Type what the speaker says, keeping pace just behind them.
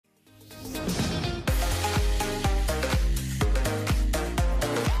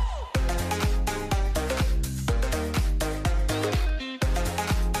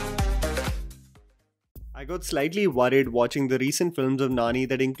got slightly worried watching the recent films of Nani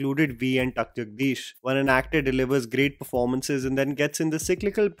that included V and Tak Jagdish. When an actor delivers great performances and then gets in the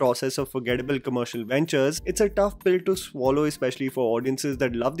cyclical process of forgettable commercial ventures, it's a tough pill to swallow, especially for audiences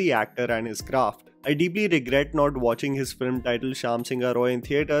that love the actor and his craft. I deeply regret not watching his film titled Shyam Singha in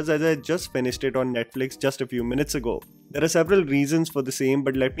theatres, as I just finished it on Netflix just a few minutes ago. There are several reasons for the same,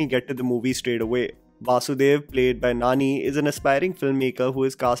 but let me get to the movie straight away. Vasudev, played by Nani, is an aspiring filmmaker who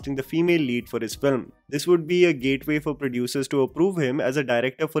is casting the female lead for his film. This would be a gateway for producers to approve him as a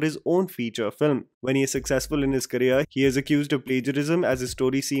director for his own feature film. When he is successful in his career, he is accused of plagiarism as his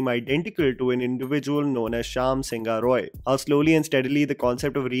stories seem identical to an individual known as Shyam Singha. How slowly and steadily the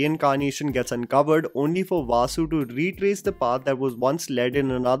concept of reincarnation gets uncovered, only for Vasu to retrace the path that was once led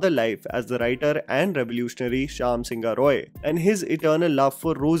in another life as the writer and revolutionary Shyam Singha, and his eternal love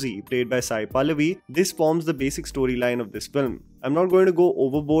for Rosie, played by Sai Pallavi. This forms the basic storyline of this film. I'm not going to go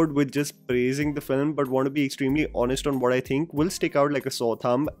overboard with just praising the film, but want to be extremely honest on what I think will stick out like a sore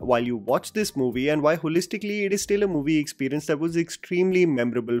thumb while you watch this movie, and why holistically it is still a movie experience that was extremely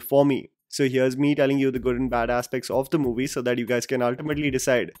memorable for me. So here's me telling you the good and bad aspects of the movie so that you guys can ultimately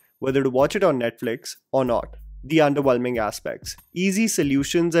decide whether to watch it on Netflix or not. The underwhelming aspects. Easy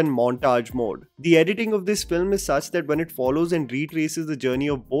solutions and montage mode. The editing of this film is such that when it follows and retraces the journey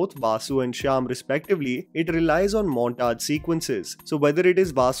of both Vasu and Shyam respectively, it relies on montage sequences. So whether it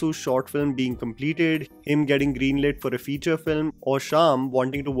is Vasu's short film being completed, him getting greenlit for a feature film, or Shyam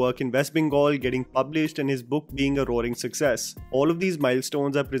wanting to work in West Bengal, getting published, and his book being a roaring success, all of these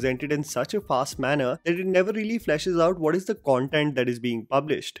milestones are presented in such a fast manner that it never really fleshes out what is the content that is being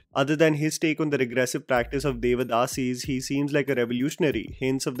published. Other than his take on the regressive practice of Devadasis, he seems like a revolutionary.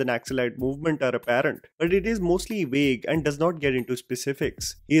 Hints of the Naxalite movement are apparent, but it is mostly vague and does not get into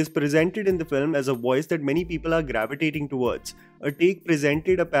specifics. He is presented in the film as a voice that many people are gravitating towards, a take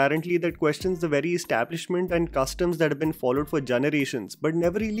presented apparently that questions the very establishment and customs that have been followed for generations, but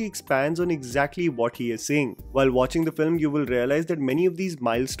never really expands on exactly what he is saying. While watching the film, you will realize that many of these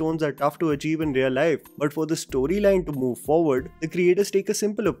milestones are tough to achieve in real life, but for the storyline to move forward, the creators take a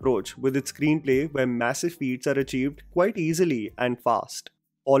simple approach with its screenplay where massive feats are achieved quite easily and fast.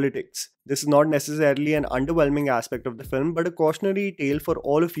 Politics. This is not necessarily an underwhelming aspect of the film, but a cautionary tale for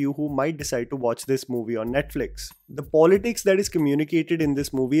all of you who might decide to watch this movie on Netflix. The politics that is communicated in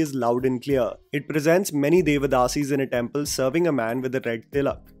this movie is loud and clear. It presents many Devadasis in a temple serving a man with a red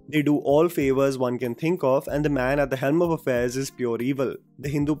tilak. They do all favors one can think of, and the man at the helm of affairs is pure evil. The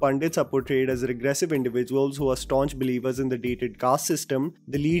Hindu Pandits are portrayed as regressive individuals who are staunch believers in the dated caste system.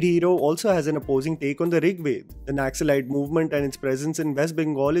 The lead hero also has an opposing take on the Rig Veda. The Naxalite movement and its presence in West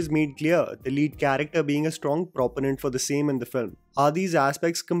Bengal is made clear, the lead character being a strong proponent for the same in the film. Are these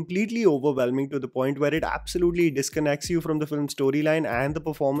aspects completely overwhelming to the point where it absolutely disconnects you from the film's storyline and the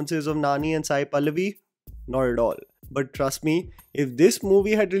performances of Nani and Sai Pallavi? Not at all. But trust me, if this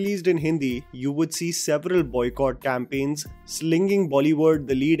movie had released in Hindi, you would see several boycott campaigns slinging Bollywood,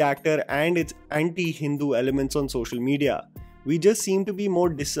 the lead actor, and its anti-Hindu elements on social media. We just seem to be more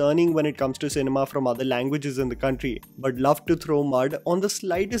discerning when it comes to cinema from other languages in the country, but love to throw mud on the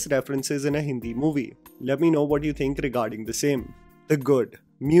slightest references in a Hindi movie. Let me know what you think regarding the same. The good.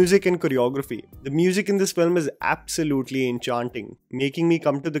 Music and choreography. The music in this film is absolutely enchanting, making me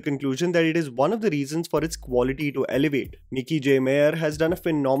come to the conclusion that it is one of the reasons for its quality to elevate. Mickey J. Meyer has done a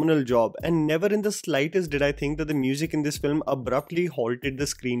phenomenal job, and never in the slightest did I think that the music in this film abruptly halted the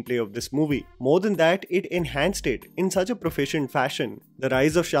screenplay of this movie. More than that, it enhanced it in such a proficient fashion. The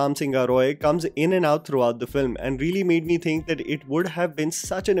rise of Shyam Singha comes in and out throughout the film and really made me think that it would have been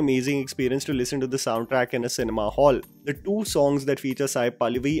such an amazing experience to listen to the soundtrack in a cinema hall. The two songs that feature Sai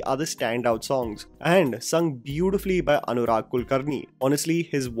Pallavi are the standout songs, and sung beautifully by Anurag Kulkarni. Honestly,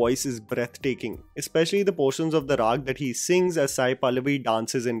 his voice is breathtaking, especially the portions of the rag that he sings as Sai Pallavi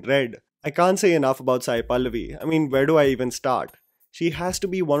dances in red. I can't say enough about Sai Pallavi. I mean, where do I even start? She has to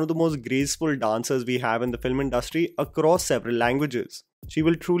be one of the most graceful dancers we have in the film industry across several languages. She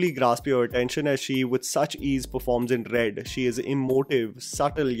will truly grasp your attention as she with such ease performs in red. She is emotive,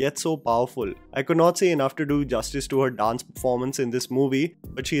 subtle, yet so powerful. I could not say enough to do justice to her dance performance in this movie,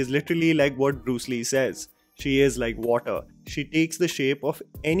 but she is literally like what Bruce Lee says. She is like water. She takes the shape of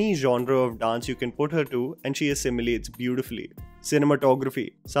any genre of dance you can put her to, and she assimilates beautifully.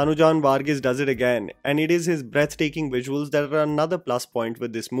 Cinematography. Sanujan Varghese does it again, and it is his breathtaking visuals that are another plus point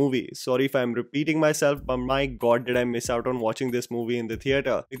with this movie. Sorry if I'm repeating myself, but my god did I miss out on watching this movie in the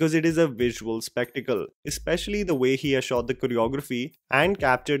theatre, because it is a visual spectacle. Especially the way he has shot the choreography and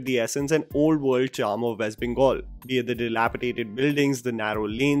captured the essence and old world charm of West Bengal. Be it the dilapidated buildings, the narrow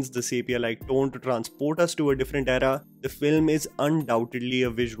lanes, the sepia-like tone to transport us to a different era, the film is undoubtedly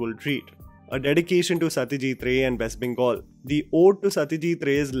a visual treat. a dedication to Satyajit Ray and West Bengal. The ode to Satyajit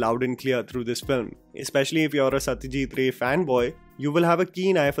Ray is loud and clear through this film. Especially if you're a Satyajit Ray fanboy, you will have a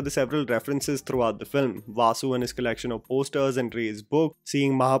keen eye for the several references throughout the film. Vasu and his collection of posters and Ray's book,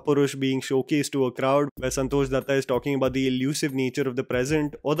 seeing Mahapurush being showcased to a crowd where Santosh Datta is talking about the elusive nature of the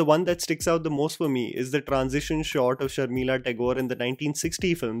present, or the one that sticks out the most for me is the transition shot of Sharmila Tagore in the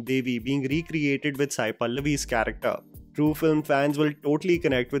 1960 film Devi being recreated with Sai Pallavi's character. True film fans will totally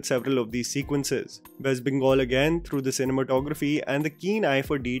connect with several of these sequences. West Bengal again, through the cinematography and the keen eye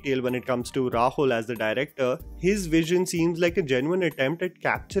for detail when it comes to Rahul as the director, his vision seems like a genuine attempt at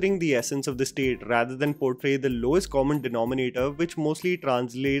capturing the essence of the state rather than portray the lowest common denominator, which mostly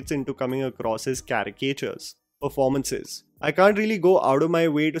translates into coming across as caricatures. Performances. I can't really go out of my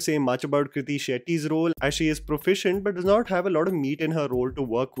way to say much about Kriti Shetty's role, as she is proficient but does not have a lot of meat in her role to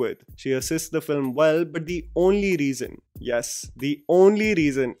work with. She assists the film well, but the only reason,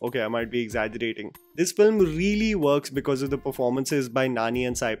 okay, I might be exaggerating, this film really works because of the performances by Nani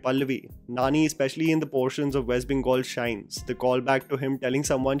and Sai Pallavi. Nani, especially in the portions of West Bengal, shines. The callback to him telling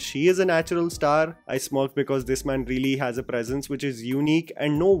someone she is a natural star, I smirk because this man really has a presence which is unique,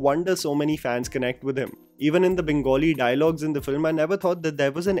 and no wonder so many fans connect with him. Even in the Bengali dialogues in the film, I never thought that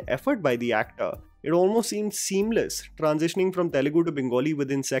there was an effort by the actor. It almost seemed seamless, transitioning from Telugu to Bengali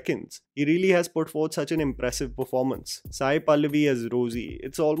within seconds. He really has put forth such an impressive performance. Sai Pallavi as Rosie,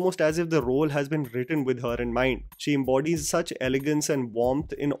 it's almost as if the role has been written with her in mind. She embodies such elegance and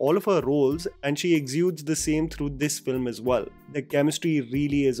warmth in all of her roles, and she exudes the same through this film as well. The chemistry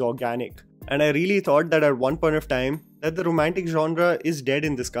really is organic. And I really thought that at one point of time, that the romantic genre is dead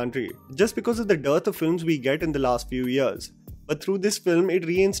in this country, just because of the dearth of films we get in the last few years. But through this film, it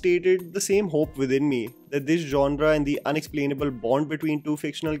reinstated the same hope within me, that this genre and the unexplainable bond between two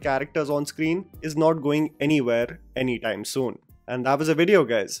fictional characters on screen is not going anywhere anytime soon. And that was a video,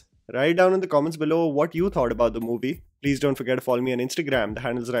 guys. Write down in the comments below what you thought about the movie. Please don't forget to follow me on Instagram, the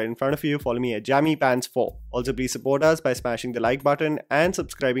handle's right in front of you. Follow me at JammyPants4. Also, please support us by smashing the like button and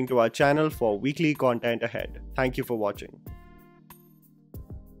subscribing to our channel for weekly content ahead. Thank you for watching.